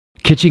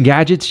kitchen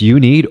gadgets you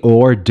need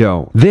or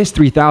don't. This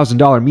 $3,000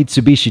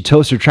 Mitsubishi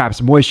toaster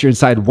traps moisture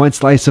inside one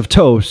slice of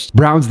toast,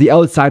 browns the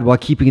outside while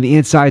keeping the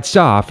inside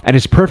soft, and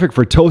is perfect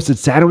for toasted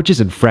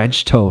sandwiches and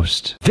French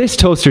toast. This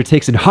toaster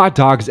takes in hot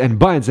dogs and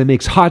buns and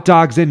makes hot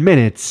dogs in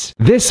minutes.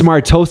 This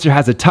smart toaster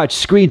has a touch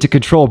screen to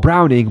control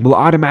browning, will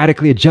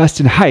automatically adjust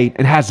in height,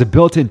 and has a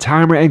built-in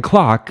timer and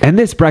clock. And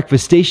this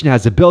breakfast station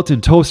has a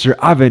built-in toaster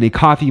oven, a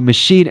coffee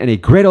machine, and a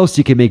griddle so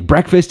you can make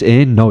breakfast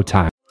in no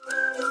time.